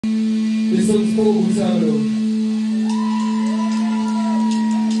This one's Bollo Bollo.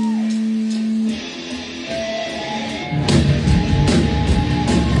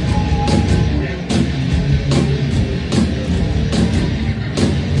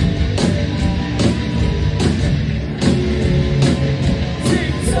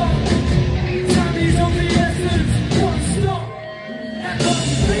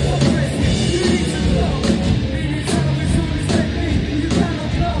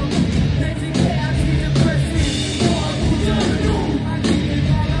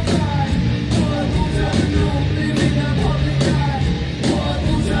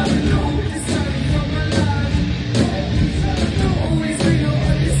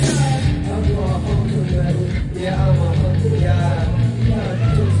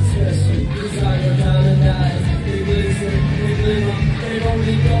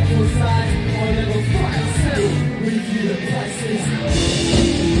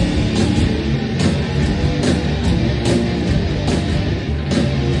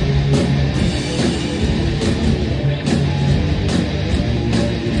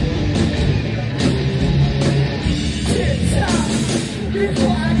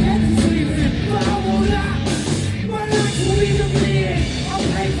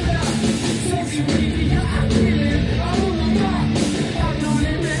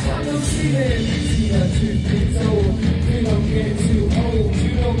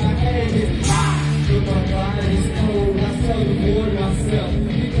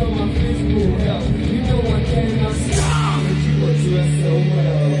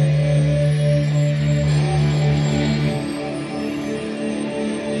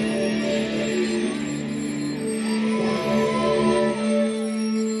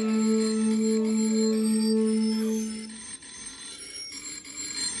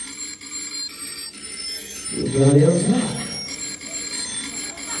 Bloody hell's that?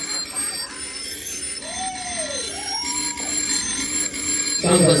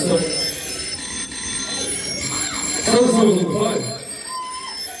 Sounds like something. Someone's on the phone.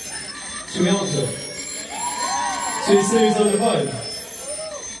 Should we answer? Should we see who's on the phone?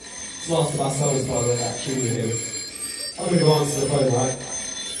 It's last of our songs, by the way, that tune with him. I'm going to go answer the phone, right?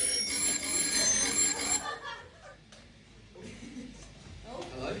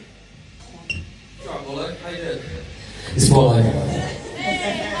 Hello? Alright, Bollo, how you doing? It's Bollo.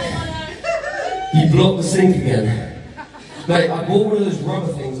 You blocked the sink again. Mate, I bought one of those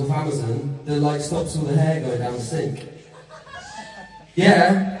rubber things off Amazon that like stops all the hair going down the sink.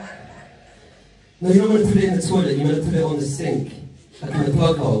 Yeah? No, you're not going to put it in the toilet, you're going to put it on the sink. Like in the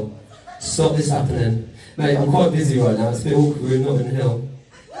plug hole. Stop this happening. Mate, I'm quite busy right now, it's a bit awkward, we're not in the hill.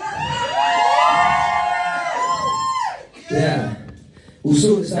 Yeah. We'll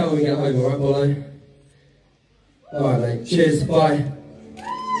sort this out when we get home, alright, Bollo? Alright, mate. Cheers, bye.